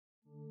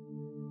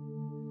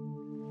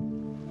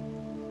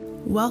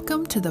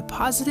Welcome to the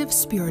Positive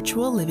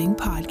Spiritual Living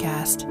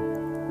Podcast,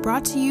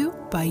 brought to you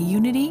by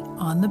Unity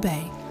on the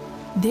Bay.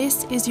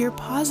 This is your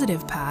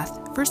positive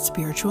path for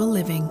spiritual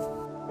living.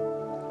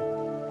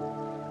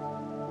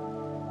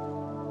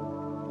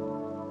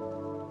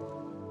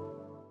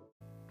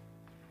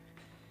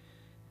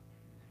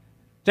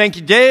 Thank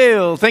you,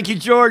 Dale. Thank you,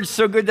 George.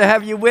 So good to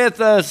have you with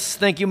us.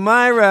 Thank you,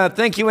 Myra.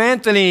 Thank you,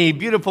 Anthony.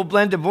 Beautiful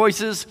blend of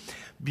voices.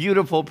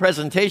 Beautiful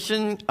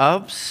presentation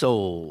of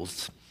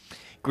souls.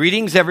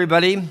 Greetings,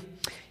 everybody.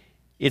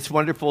 It's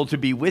wonderful to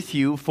be with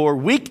you for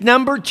week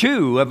number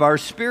 2 of our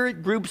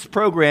Spirit Groups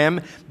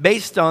program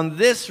based on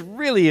this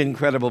really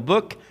incredible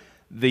book,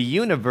 The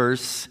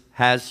Universe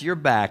Has Your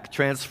Back,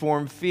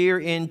 Transform Fear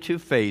into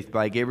Faith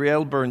by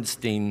Gabrielle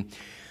Bernstein.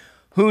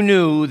 Who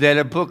knew that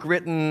a book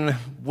written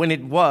when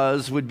it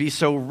was would be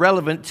so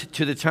relevant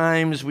to the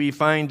times we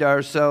find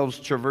ourselves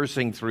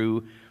traversing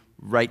through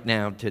right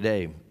now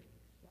today?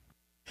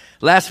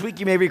 Last week,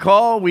 you may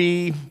recall,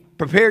 we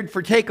prepared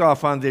for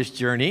takeoff on this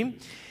journey.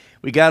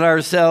 We got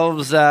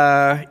ourselves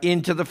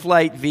into the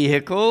flight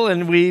vehicle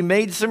and we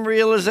made some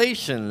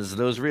realizations.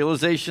 Those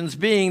realizations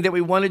being that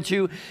we wanted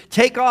to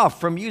take off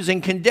from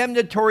using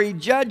condemnatory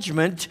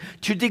judgment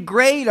to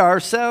degrade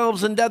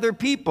ourselves and other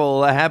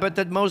people, a habit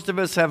that most of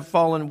us have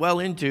fallen well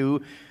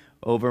into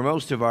over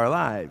most of our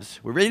lives.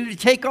 We're ready to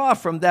take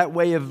off from that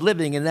way of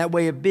living and that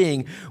way of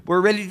being.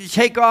 We're ready to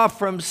take off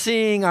from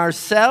seeing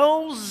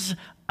ourselves,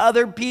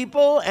 other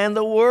people, and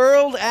the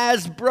world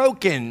as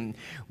broken.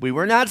 We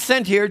were not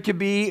sent here to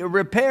be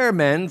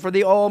repairmen for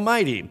the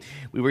Almighty.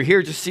 We were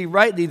here to see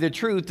rightly the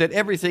truth that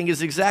everything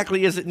is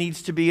exactly as it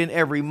needs to be in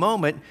every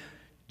moment.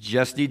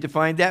 Just need to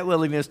find that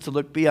willingness to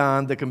look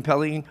beyond the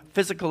compelling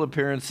physical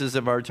appearances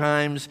of our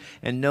times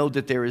and know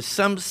that there is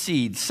some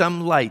seed, some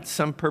light,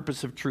 some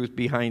purpose of truth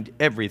behind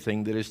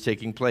everything that is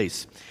taking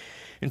place.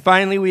 And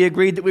finally, we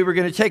agreed that we were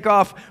going to take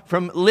off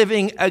from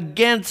living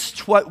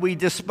against what we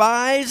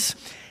despise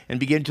and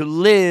begin to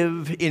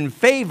live in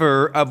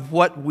favor of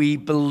what we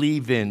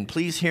believe in.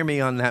 Please hear me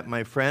on that,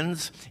 my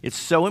friends. It's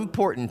so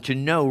important to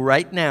know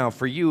right now,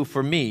 for you,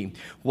 for me,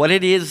 what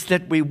it is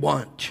that we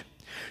want,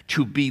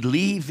 to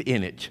believe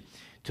in it,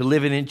 to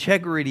live in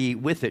integrity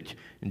with it,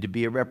 and to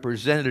be a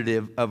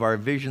representative of our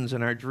visions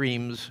and our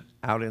dreams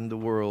out in the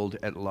world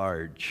at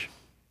large.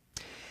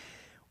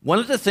 One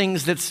of the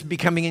things that's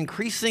becoming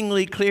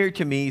increasingly clear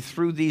to me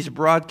through these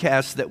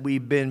broadcasts that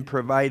we've been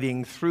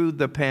providing through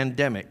the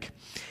pandemic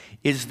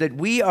is that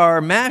we are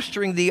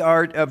mastering the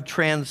art of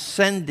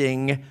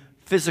transcending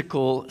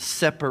physical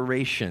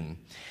separation.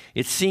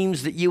 It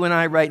seems that you and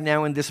I right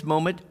now in this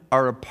moment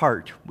are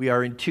apart. We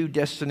are in 2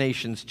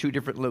 destinations, 2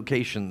 different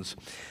locations.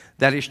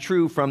 That is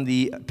true from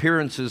the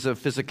appearances of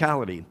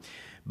physicality.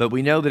 But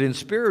we know that in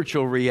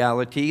spiritual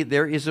reality,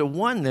 there is a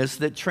oneness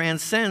that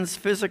transcends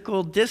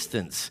physical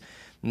distance.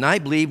 And I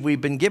believe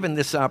we've been given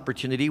this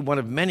opportunity, one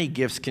of many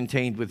gifts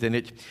contained within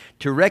it,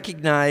 to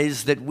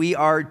recognize that we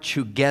are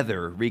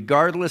together,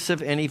 regardless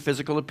of any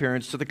physical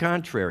appearance to the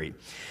contrary.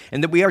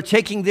 And that we are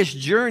taking this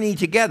journey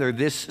together,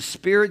 this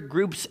Spirit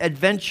Group's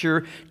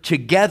adventure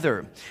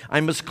together.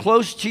 I'm as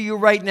close to you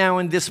right now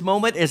in this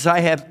moment as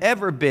I have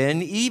ever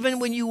been, even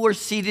when you were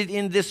seated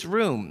in this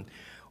room,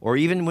 or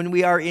even when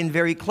we are in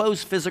very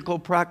close physical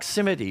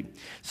proximity.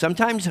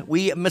 Sometimes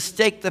we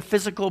mistake the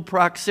physical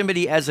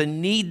proximity as a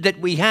need that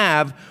we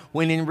have,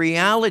 when in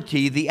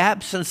reality, the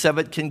absence of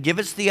it can give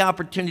us the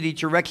opportunity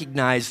to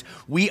recognize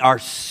we are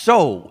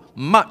so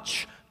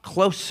much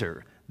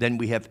closer than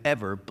we have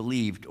ever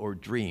believed or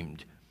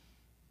dreamed.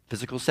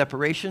 Physical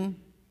separation,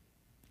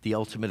 the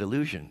ultimate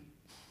illusion.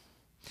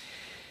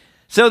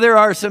 So there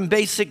are some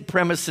basic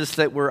premises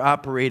that we're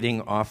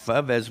operating off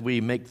of as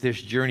we make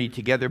this journey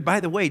together. By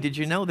the way, did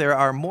you know there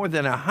are more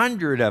than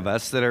 100 of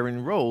us that are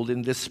enrolled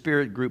in this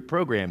Spirit Group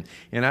program?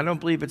 And I don't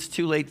believe it's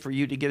too late for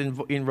you to get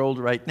enrolled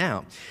right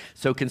now.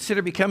 So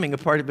consider becoming a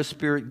part of a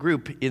Spirit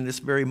Group in this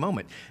very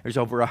moment. There's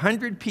over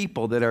 100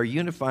 people that are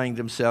unifying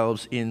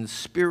themselves in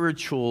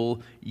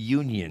spiritual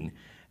union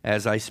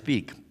as I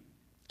speak.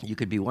 You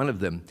could be one of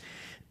them.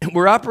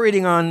 We're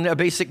operating on a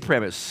basic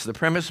premise, the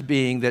premise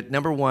being that,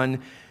 number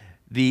one,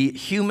 the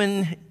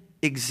human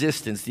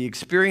existence, the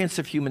experience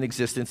of human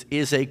existence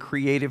is a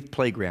creative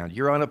playground.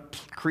 You're on a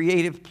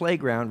creative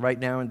playground right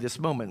now in this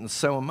moment, and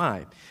so am I.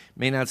 It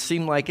may not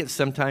seem like it.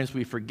 Sometimes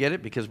we forget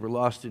it because we're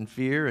lost in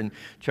fear and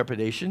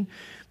trepidation.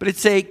 But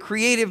it's a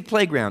creative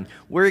playground.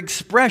 We're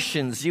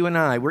expressions, you and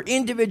I. We're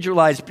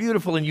individualized,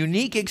 beautiful, and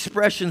unique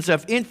expressions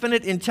of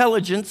infinite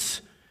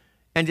intelligence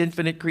and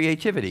infinite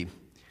creativity.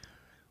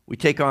 We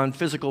take on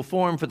physical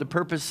form for the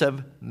purpose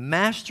of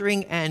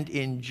mastering and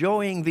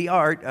enjoying the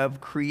art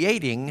of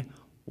creating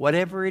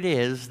whatever it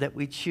is that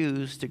we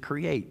choose to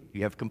create.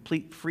 You have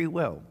complete free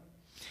will.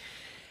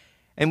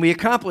 And we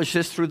accomplish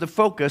this through the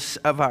focus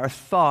of our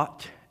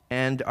thought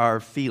and our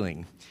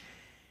feeling.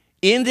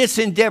 In this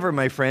endeavor,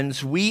 my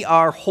friends, we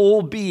are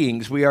whole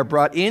beings. We are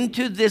brought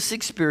into this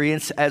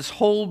experience as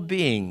whole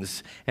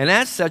beings. And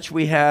as such,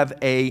 we have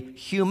a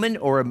human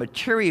or a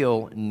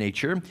material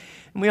nature.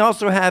 And we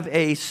also have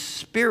a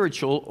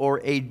spiritual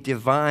or a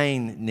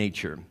divine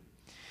nature.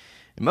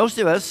 Most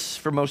of us,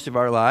 for most of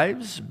our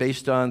lives,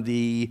 based on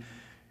the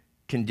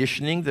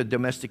conditioning, the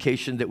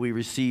domestication that we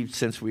received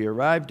since we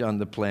arrived on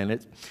the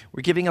planet,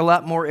 we're giving a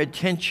lot more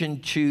attention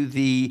to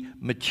the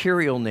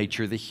material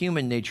nature, the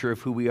human nature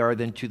of who we are,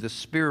 than to the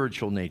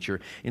spiritual nature.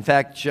 In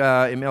fact,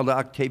 Imelda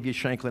Octavia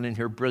Shanklin, in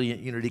her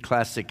brilliant Unity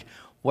classic,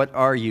 What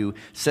Are You?,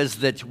 says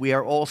that we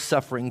are all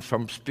suffering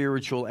from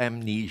spiritual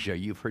amnesia.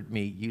 You've heard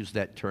me use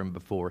that term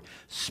before.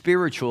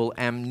 Spiritual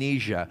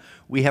amnesia.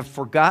 We have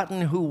forgotten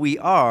who we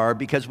are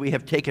because we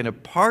have taken a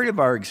part of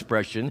our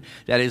expression,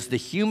 that is the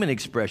human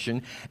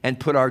expression, and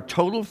put our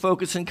total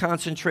focus and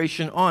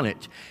concentration on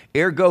it.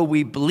 Ergo,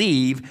 we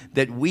believe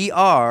that we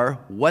are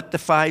what the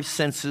five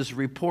senses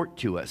report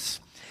to us.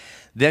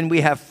 Then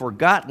we have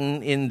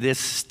forgotten in this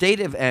state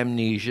of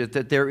amnesia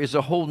that there is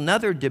a whole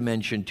nother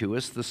dimension to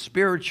us, the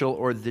spiritual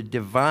or the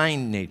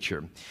divine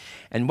nature.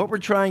 And what we're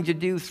trying to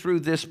do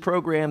through this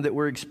program that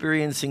we're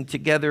experiencing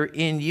together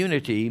in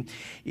Unity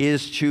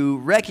is to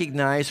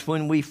recognize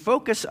when we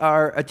focus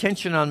our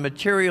attention on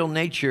material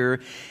nature,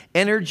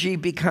 energy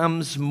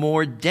becomes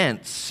more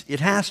dense.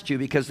 It has to,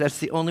 because that's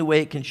the only way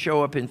it can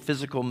show up in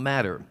physical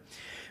matter.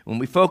 When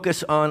we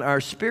focus on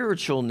our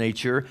spiritual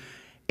nature,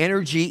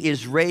 energy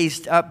is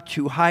raised up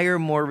to higher,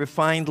 more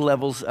refined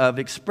levels of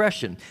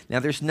expression.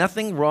 Now, there's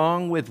nothing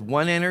wrong with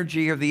one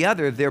energy or the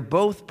other. They're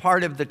both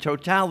part of the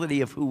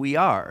totality of who we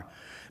are.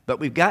 But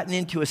we've gotten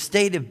into a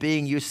state of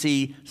being, you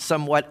see,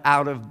 somewhat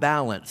out of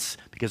balance,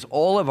 because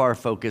all of our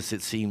focus,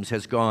 it seems,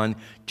 has gone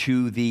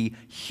to the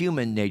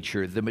human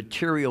nature, the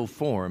material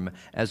form,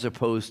 as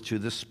opposed to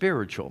the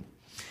spiritual.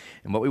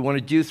 And what we want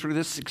to do through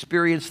this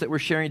experience that we're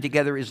sharing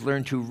together is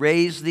learn to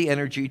raise the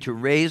energy, to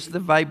raise the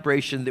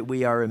vibration that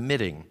we are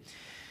emitting.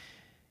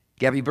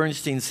 Gabby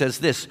Bernstein says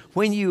this: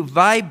 when you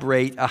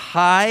vibrate a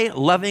high,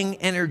 loving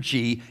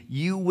energy,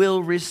 you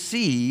will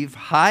receive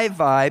high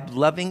vibe,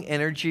 loving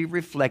energy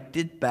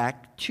reflected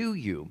back to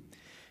you.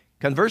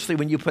 Conversely,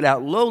 when you put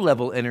out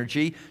low-level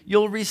energy,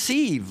 you'll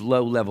receive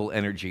low-level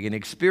energy and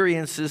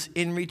experiences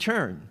in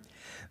return.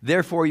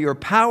 Therefore, your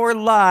power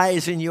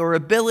lies in your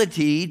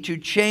ability to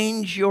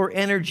change your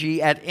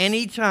energy at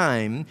any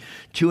time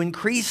to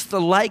increase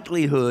the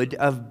likelihood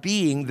of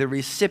being the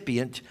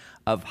recipient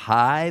of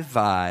high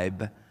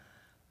vibe,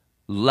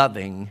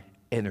 loving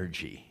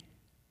energy.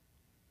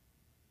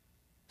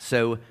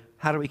 So,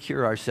 how do we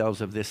cure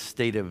ourselves of this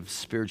state of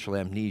spiritual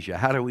amnesia?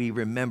 How do we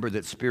remember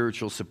that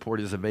spiritual support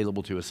is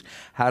available to us?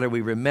 How do we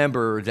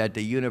remember that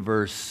the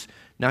universe,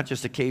 not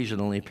just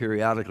occasionally,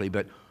 periodically,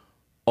 but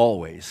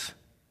always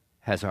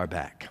has our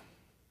back?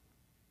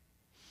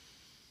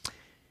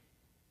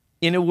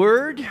 In a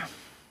word,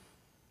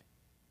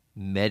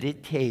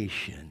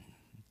 meditation.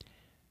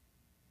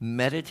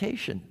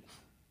 Meditation.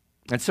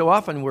 And so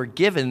often we're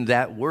given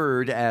that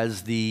word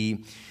as the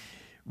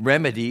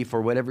remedy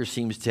for whatever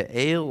seems to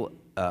ail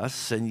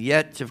us, and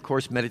yet, of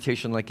course,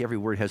 meditation, like every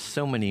word, has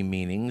so many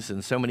meanings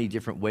and so many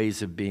different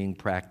ways of being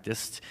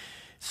practiced.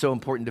 So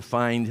important to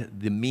find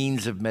the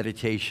means of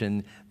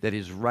meditation that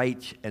is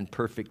right and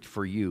perfect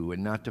for you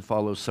and not to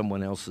follow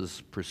someone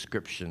else's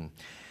prescription.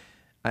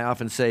 I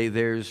often say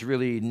there's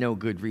really no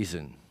good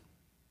reason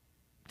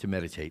to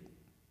meditate.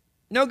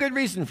 No good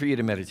reason for you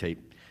to meditate.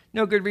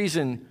 No good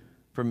reason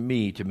for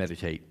me to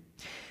meditate.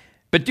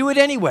 But do it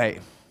anyway.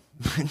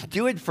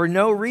 Do it for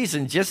no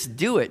reason. Just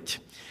do it.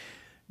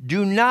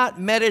 Do not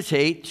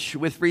meditate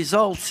with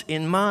results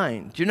in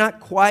mind. Do not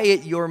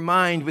quiet your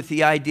mind with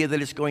the idea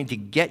that it's going to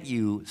get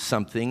you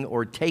something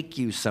or take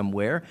you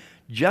somewhere.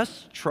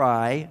 Just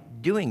try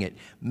doing it.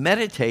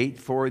 Meditate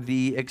for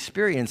the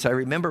experience. I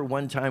remember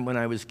one time when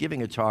I was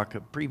giving a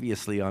talk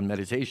previously on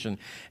meditation,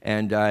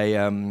 and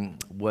I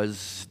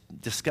was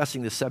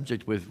discussing the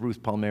subject with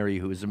Ruth Palmieri,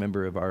 who is a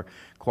member of our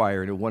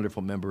choir and a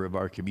wonderful member of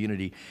our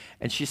community.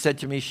 And she said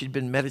to me she'd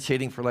been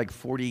meditating for like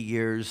 40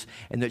 years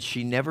and that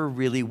she never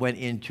really went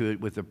into it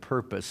with a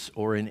purpose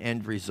or an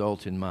end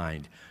result in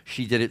mind.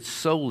 She did it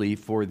solely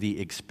for the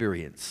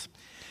experience.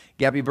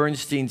 Gabby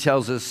Bernstein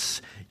tells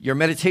us your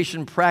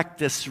meditation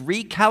practice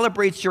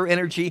recalibrates your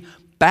energy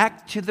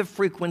back to the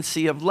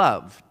frequency of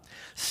love.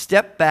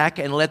 Step back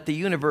and let the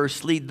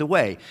universe lead the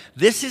way.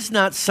 This is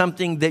not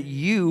something that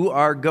you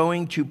are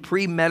going to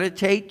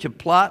premeditate, to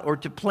plot, or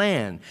to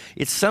plan.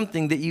 It's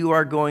something that you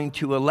are going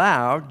to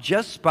allow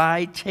just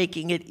by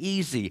taking it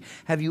easy.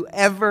 Have you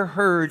ever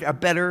heard a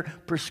better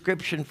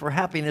prescription for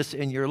happiness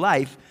in your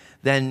life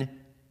than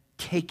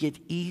take it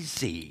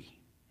easy?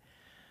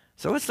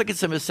 So let's look at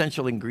some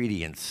essential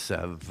ingredients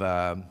of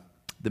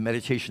the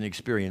meditation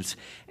experience.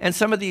 And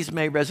some of these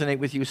may resonate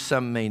with you,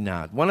 some may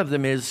not. One of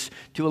them is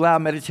to allow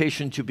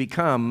meditation to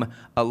become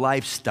a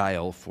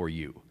lifestyle for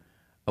you,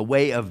 a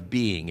way of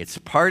being. It's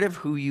part of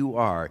who you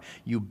are.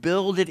 You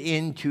build it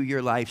into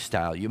your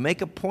lifestyle. You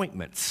make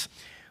appointments,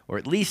 or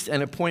at least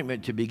an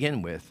appointment to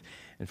begin with.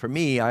 And for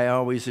me, I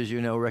always, as you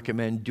know,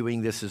 recommend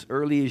doing this as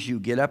early as you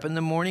get up in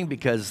the morning,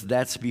 because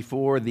that's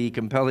before the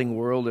compelling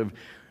world of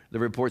the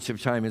reports of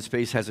time and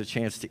space has a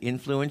chance to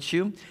influence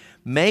you.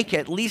 Make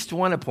at least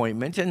one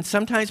appointment, and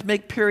sometimes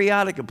make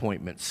periodic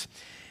appointments.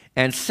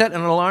 And set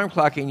an alarm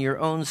clock in your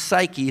own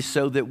psyche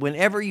so that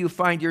whenever you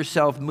find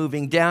yourself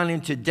moving down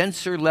into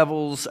denser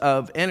levels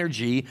of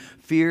energy,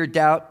 fear,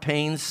 doubt,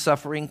 pain,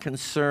 suffering,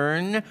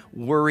 concern,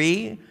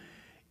 worry,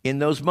 in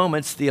those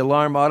moments, the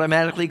alarm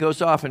automatically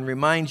goes off and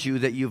reminds you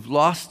that you've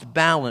lost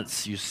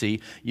balance, you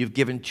see. You've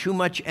given too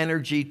much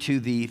energy to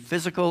the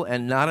physical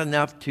and not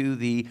enough to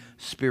the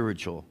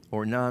spiritual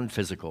or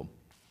non-physical.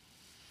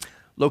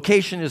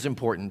 Location is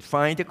important.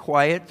 Find a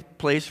quiet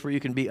place where you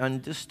can be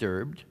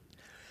undisturbed.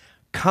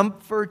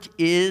 Comfort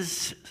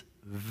is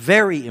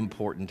very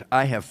important,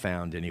 I have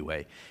found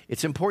anyway.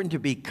 It's important to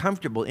be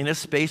comfortable in a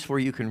space where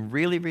you can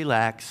really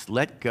relax,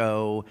 let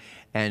go,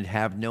 and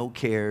have no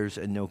cares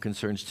and no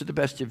concerns to the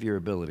best of your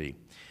ability.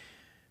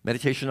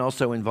 Meditation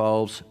also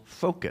involves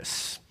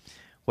focus.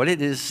 What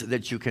it is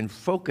that you can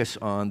focus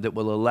on that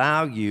will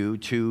allow you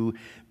to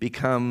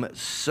become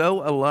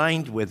so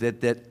aligned with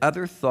it that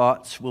other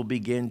thoughts will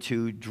begin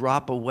to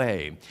drop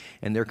away.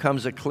 And there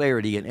comes a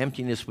clarity, an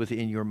emptiness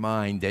within your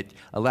mind that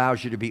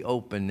allows you to be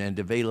open and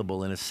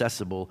available and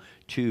accessible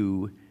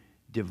to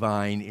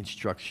divine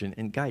instruction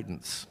and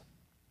guidance.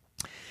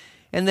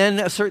 And then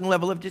a certain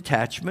level of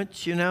detachment,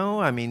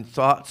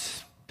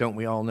 thoughts, don't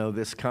we all know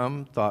this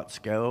come? Thoughts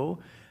go.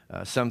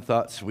 Some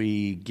thoughts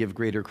we give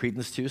greater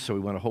credence to, so we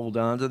want to hold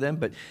on to them.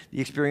 But the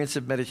experience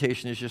of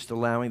meditation is just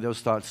allowing those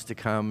thoughts to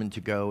come and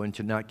to go and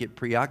to not get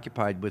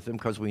preoccupied with them,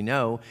 because we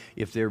know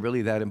if they're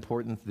really that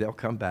important, they'll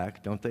come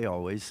back, don't they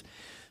always?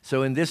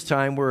 So in this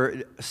time,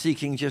 we're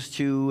seeking just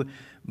to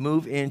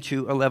move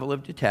into a level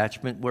of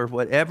detachment where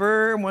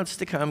whatever wants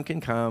to come can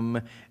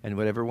come and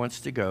whatever wants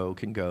to go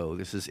can go.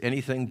 This is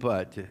anything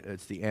but,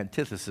 it's the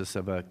antithesis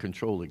of a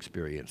control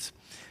experience.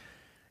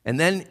 And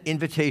then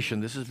invitation.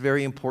 This is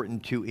very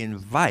important to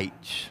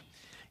invite.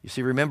 You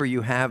see, remember,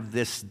 you have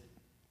this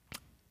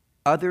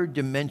other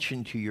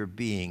dimension to your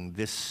being,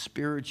 this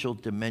spiritual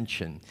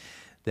dimension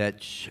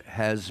that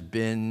has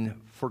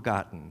been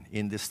forgotten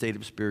in this state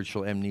of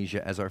spiritual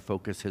amnesia as our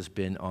focus has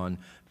been on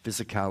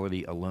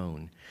physicality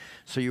alone.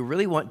 So you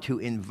really want to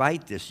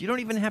invite this. You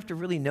don't even have to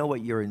really know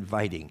what you're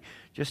inviting.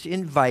 Just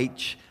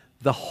invite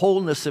the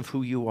wholeness of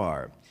who you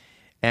are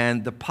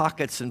and the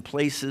pockets and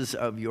places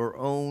of your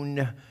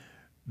own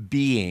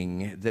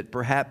being that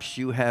perhaps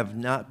you have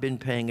not been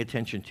paying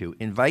attention to.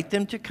 Invite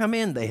them to come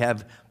in. They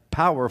have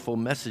powerful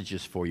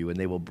messages for you, and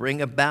they will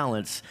bring a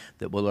balance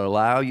that will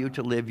allow you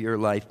to live your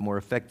life more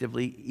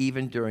effectively,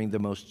 even during the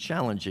most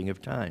challenging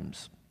of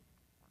times.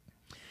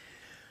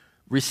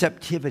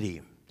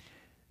 Receptivity.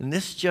 And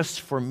this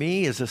just for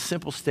me is a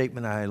simple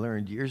statement I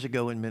learned years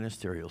ago in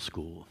ministerial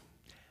school.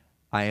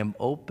 I am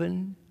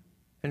open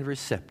and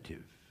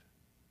receptive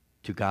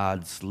to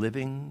God's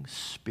living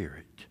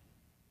Spirit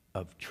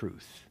of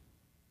truth.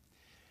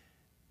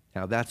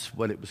 Now, that's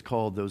what it was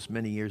called those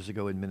many years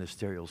ago in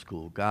ministerial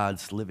school,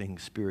 God's living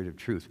Spirit of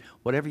truth.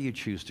 Whatever you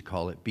choose to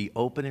call it, be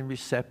open and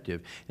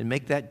receptive and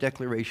make that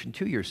declaration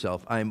to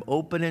yourself. I'm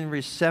open and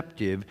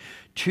receptive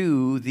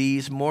to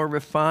these more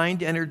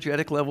refined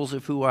energetic levels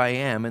of who I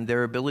am and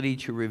their ability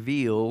to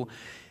reveal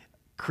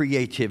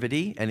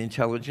creativity and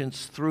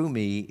intelligence through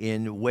me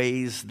in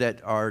ways that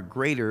are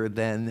greater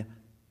than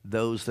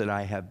those that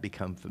I have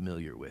become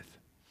familiar with.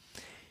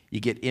 You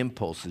get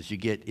impulses, you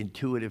get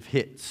intuitive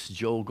hits.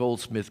 Joel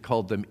Goldsmith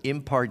called them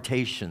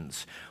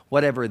impartations.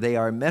 Whatever they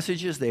are,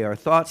 messages, they are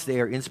thoughts,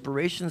 they are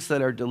inspirations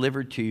that are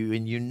delivered to you,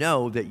 and you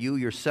know that you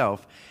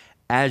yourself,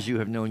 as you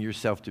have known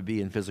yourself to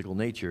be in physical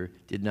nature,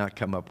 did not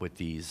come up with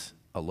these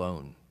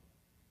alone.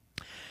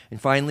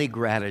 And finally,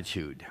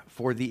 gratitude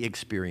for the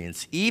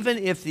experience, even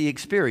if the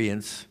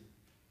experience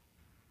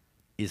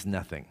is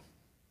nothing.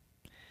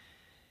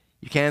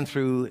 You can,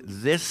 through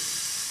this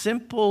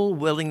simple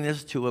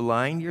willingness to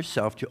align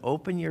yourself, to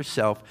open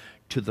yourself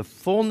to the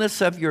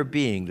fullness of your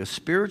being, the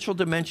spiritual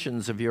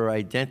dimensions of your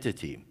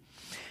identity,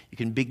 you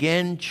can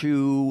begin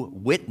to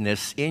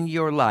witness in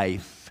your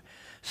life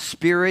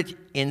Spirit,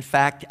 in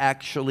fact,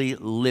 actually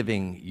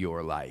living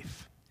your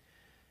life.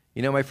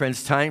 You know, my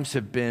friends, times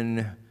have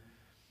been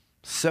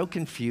so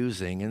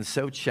confusing and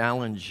so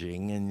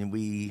challenging, and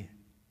we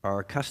are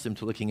accustomed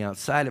to looking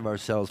outside of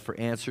ourselves for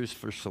answers,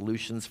 for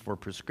solutions, for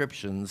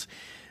prescriptions.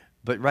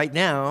 But right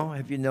now,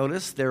 have you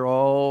noticed, they're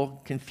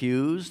all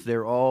confused,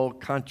 they're all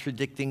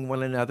contradicting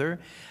one another.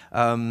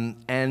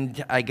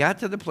 And I got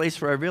to the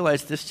place where I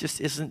realized this just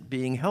isn't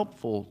being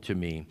helpful to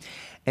me.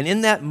 And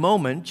in that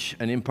moment,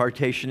 an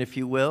impartation, if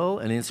you will,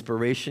 an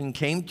inspiration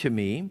came to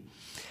me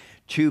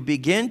to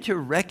begin to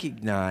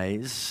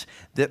recognize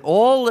that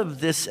all of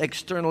this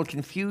external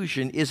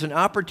confusion is an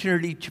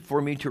opportunity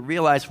for me to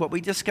realize what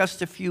we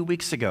discussed a few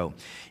weeks ago.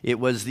 It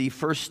was the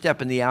first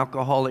step in the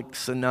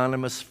Alcoholics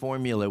Anonymous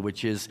formula,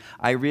 which is,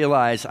 I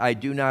realize I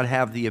do not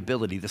have the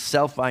ability, the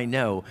self I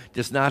know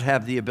does not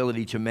have the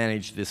ability to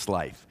manage this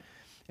life.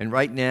 And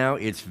right now,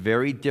 it's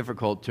very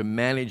difficult to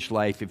manage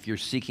life if you're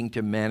seeking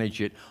to manage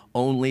it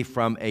only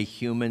from a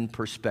human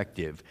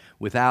perspective,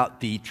 without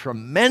the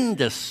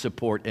tremendous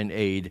support and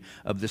aid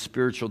of the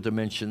spiritual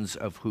dimensions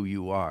of who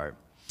you are.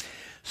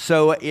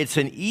 So it's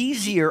an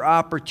easier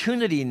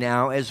opportunity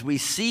now as we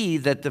see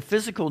that the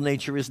physical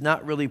nature is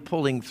not really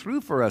pulling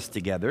through for us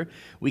together.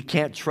 We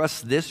can't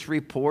trust this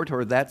report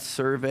or that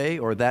survey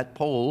or that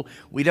poll.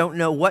 We don't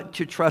know what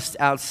to trust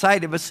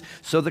outside of us.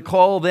 So the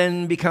call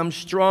then becomes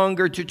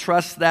stronger to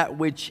trust that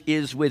which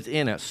is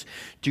within us,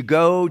 to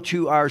go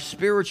to our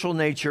spiritual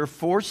nature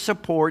for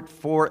support,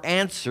 for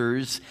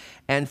answers,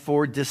 and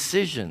for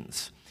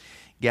decisions.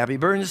 Gabby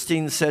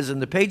Bernstein says in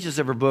the pages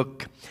of her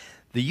book,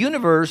 "The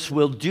universe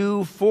will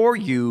do for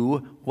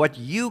you what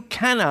you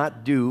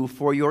cannot do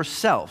for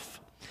yourself."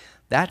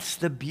 That's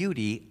the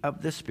beauty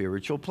of the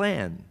spiritual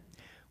plan.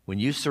 When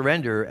you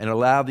surrender and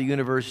allow the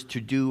universe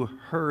to do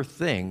her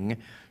thing,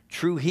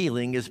 true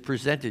healing is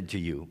presented to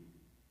you.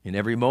 In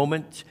every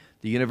moment,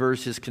 the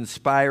universe is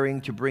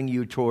conspiring to bring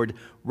you toward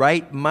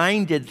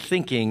right-minded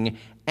thinking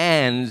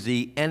and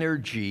the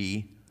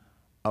energy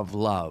of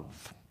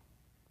love.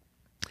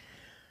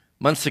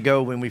 Months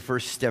ago, when we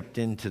first stepped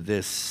into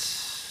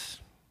this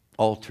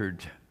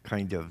altered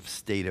kind of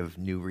state of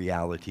new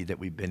reality that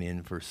we've been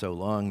in for so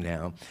long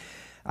now,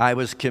 I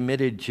was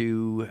committed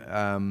to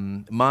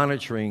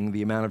monitoring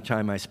the amount of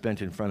time I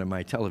spent in front of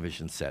my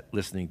television set,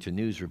 listening to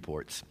news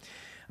reports.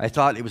 I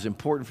thought it was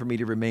important for me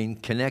to remain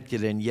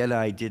connected, and yet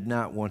I did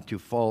not want to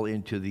fall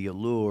into the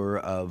allure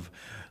of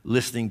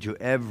listening to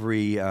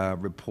every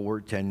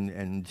report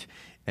and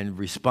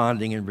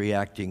responding and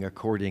reacting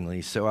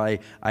accordingly. So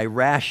I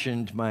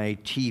rationed my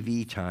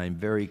TV time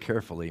very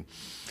carefully.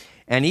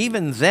 And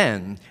even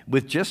then,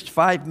 with just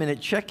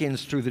 5-minute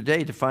check-ins through the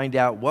day to find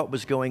out what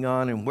was going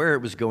on and where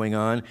it was going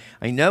on,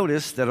 I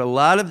noticed that a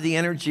lot of the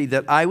energy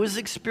that I was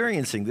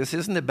experiencing, this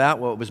isn't about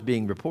what was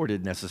being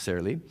reported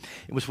necessarily,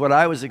 it was what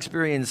I was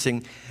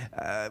experiencing,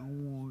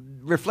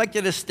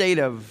 reflected a state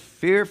of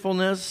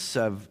fearfulness,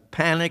 of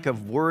panic,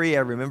 of worry.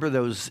 I remember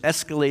those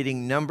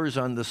escalating numbers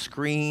on the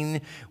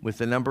screen with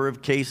the number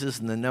of cases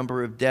and the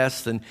number of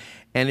deaths, and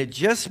it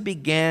just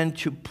began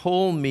to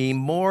pull me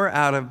more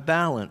out of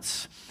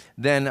balance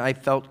than I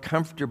felt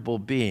comfortable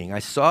being. I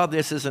saw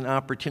this as an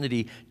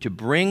opportunity to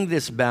bring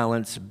this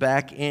balance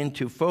back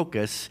into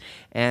focus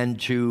and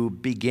to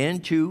begin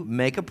to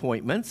make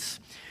appointments,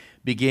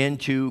 begin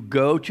to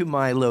go to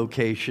my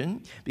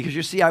location, because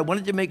you see, I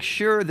wanted to make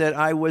sure that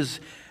I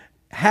was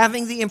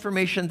having the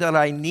information that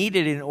I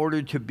needed in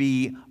order to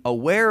be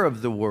aware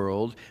of the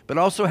world, but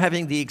also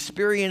having the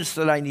experience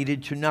that I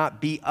needed to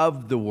not be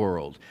of the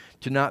world,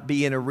 to not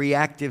be in a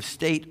reactive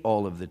state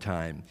all of the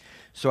time.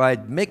 So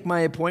I'd make my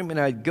appointment,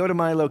 I'd go to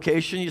my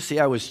location. You see,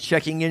 I was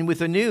checking in with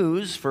the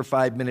news for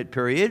 5-minute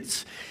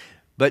periods,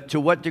 but to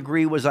what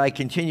degree was I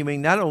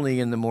continuing not only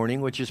in the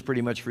morning, which is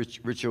pretty much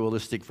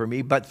ritualistic for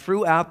me, but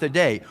throughout the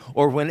day,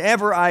 or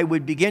whenever I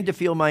would begin to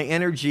feel my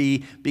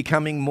energy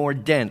becoming more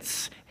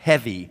dense,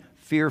 heavy,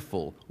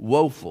 fearful,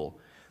 woeful.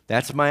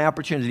 That's my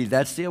opportunity.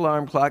 That's the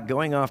alarm clock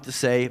going off to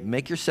say,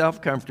 make yourself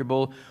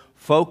comfortable,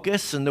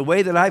 focus. And the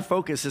way that I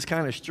focus is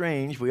kind of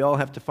strange. We all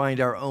have to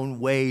find our own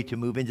way to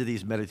move into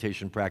these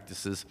meditation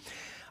practices.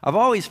 I've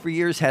always, for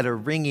years, had a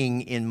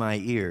ringing in my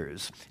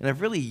ears. And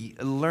I've really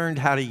learned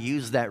how to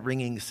use that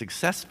ringing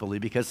successfully,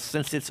 because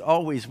since it's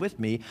always with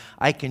me,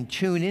 I can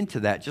tune into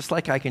that, just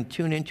like I can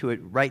tune into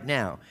it right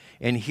now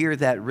and hear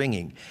that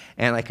ringing.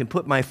 And I can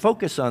put my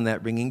focus on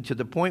that ringing to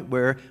the point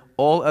where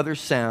all other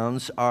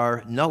sounds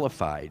are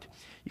nullified.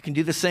 You can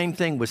do the same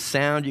thing with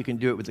sound. You can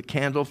do it with a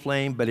candle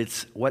flame, but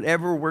it's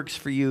whatever works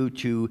for you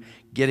to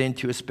get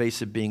into a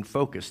space of being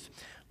focused.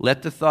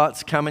 Let the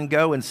thoughts come and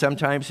go, and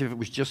sometimes if it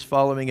was just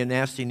following a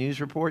nasty news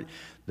report,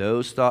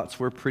 those thoughts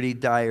were pretty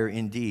dire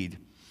indeed.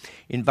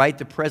 Invite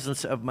the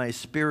presence of my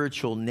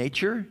spiritual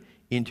nature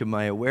into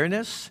my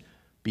awareness,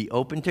 be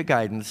open to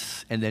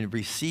guidance, and then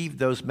receive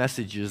those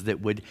messages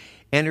that would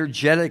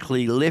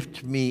energetically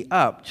lift me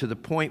up to the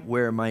point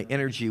where my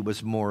energy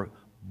was more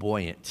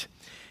buoyant.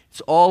 It's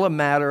all a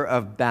matter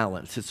of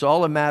balance. It's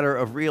all a matter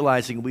of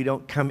realizing we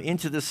don't come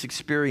into this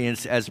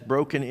experience as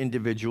broken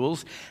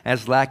individuals,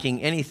 as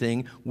lacking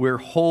anything. We're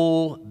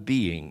whole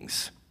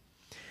beings.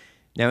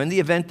 Now, in the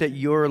event that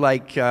you're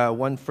like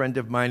one friend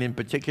of mine in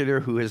particular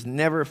who has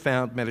never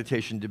found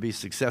meditation to be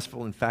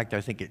successful, in fact,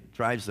 I think it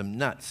drives them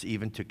nuts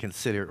even to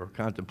consider or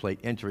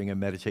contemplate entering a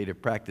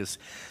meditative practice,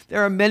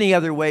 there are many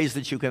other ways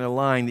that you can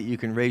align, that you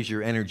can raise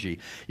your energy.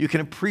 You can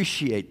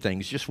appreciate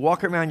things. Just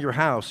walk around your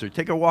house or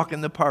take a walk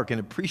in the park and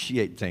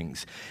appreciate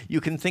things.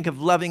 You can think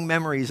of loving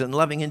memories and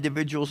loving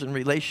individuals and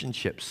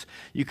relationships.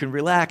 You can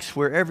relax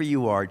wherever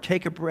you are.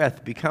 Take a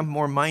breath. Become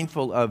more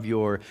mindful of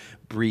your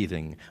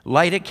breathing.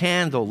 Light a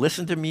candle.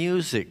 Listen to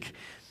music.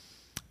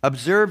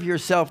 Observe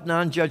yourself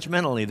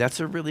non-judgmentally.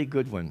 That's a really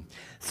good one.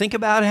 Think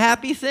about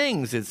happy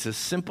things. It's as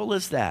simple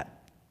as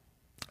that.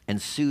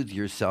 And soothe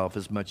yourself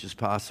as much as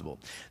possible.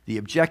 The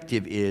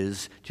objective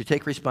is to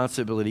take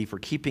responsibility for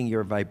keeping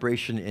your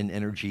vibration and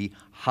energy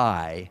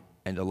high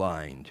and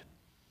aligned.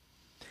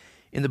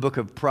 In the book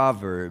of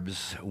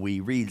Proverbs, we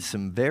read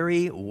some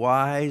very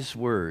wise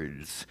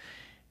words.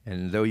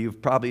 And though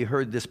you've probably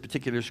heard this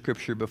particular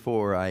scripture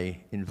before,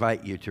 I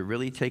invite you to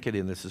really take it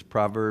in. This is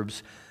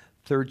Proverbs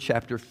 3rd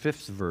chapter,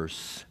 5th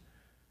verse.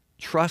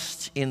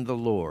 Trust in the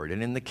Lord.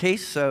 And in the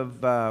case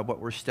of what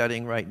we're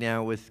studying right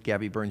now with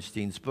Gabby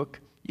Bernstein's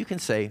book, you can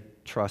say,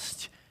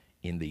 trust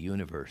in the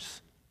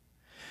universe.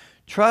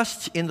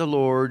 Trust in the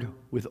Lord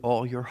with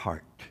all your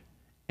heart,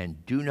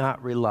 and do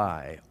not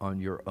rely on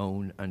your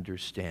own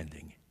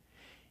understanding.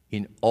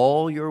 In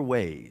all your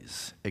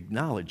ways,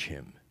 acknowledge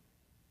him,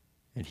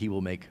 and he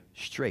will make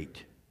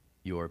straight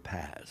your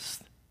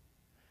paths.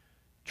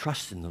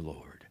 Trust in the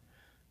Lord.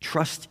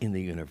 Trust in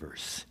the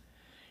universe.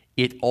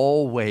 It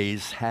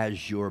always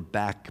has your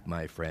back,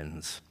 my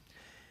friends.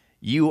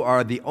 You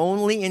are the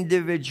only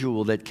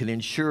individual that can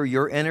ensure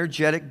your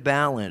energetic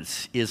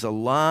balance is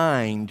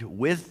aligned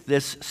with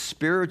this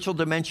spiritual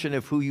dimension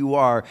of who you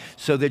are,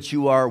 so that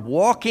you are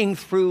walking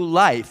through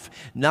life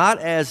not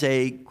as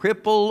a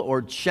crippled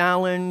or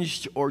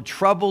challenged or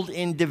troubled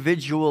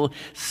individual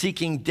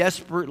seeking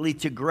desperately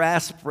to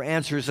grasp for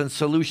answers and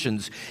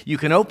solutions. You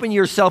can open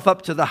yourself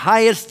up to the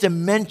highest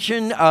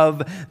dimension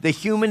of the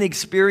human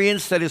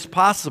experience that is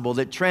possible,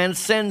 that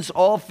transcends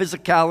all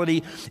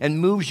physicality and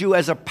moves you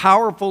as a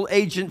powerful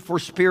agent for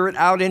spirit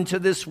out into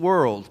this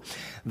world.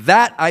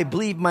 That, I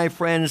believe, my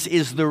friends,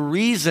 is the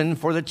reason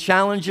for the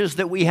challenges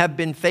that we have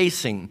been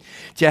facing,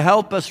 to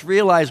help us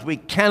realize we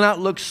cannot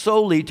look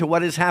solely to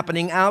what is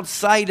happening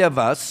outside of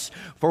us,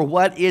 for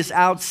what is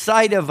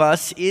outside of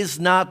us is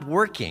not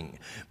working.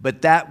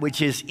 But that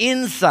which is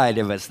inside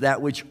of us,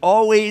 that which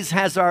always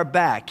has our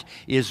back,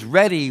 is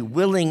ready,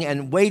 willing,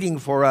 and waiting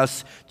for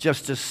us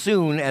just as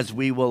soon as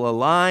we will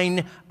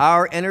align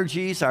our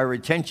energies, our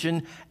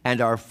attention, and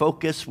our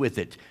focus with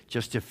it.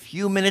 Just a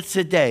few minutes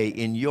a day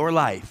in your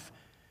life,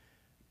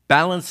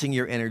 balancing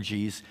your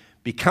energies,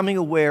 becoming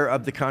aware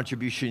of the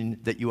contribution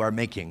that you are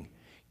making,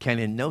 can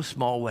in no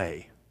small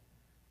way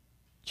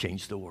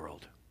change the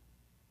world.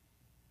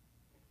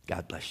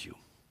 God bless you.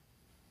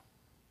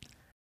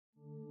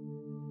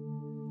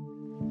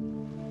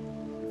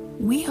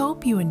 We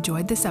hope you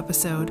enjoyed this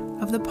episode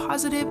of the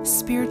Positive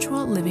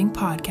Spiritual Living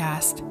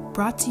Podcast,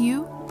 brought to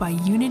you by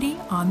Unity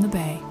on the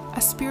Bay,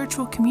 a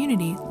spiritual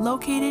community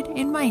located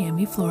in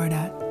Miami,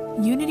 Florida.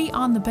 Unity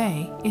on the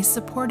Bay is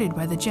supported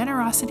by the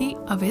generosity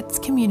of its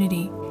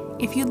community.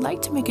 If you'd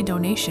like to make a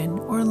donation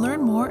or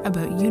learn more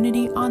about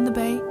Unity on the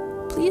Bay,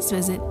 please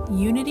visit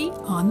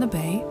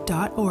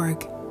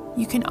unityonthebay.org.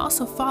 You can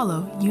also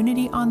follow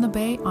Unity on the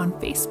Bay on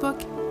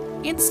Facebook,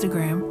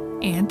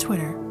 Instagram, and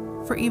Twitter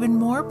for even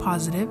more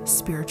positive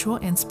spiritual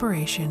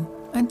inspiration.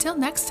 Until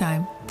next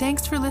time,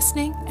 thanks for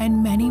listening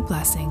and many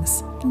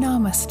blessings.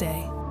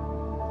 Namaste.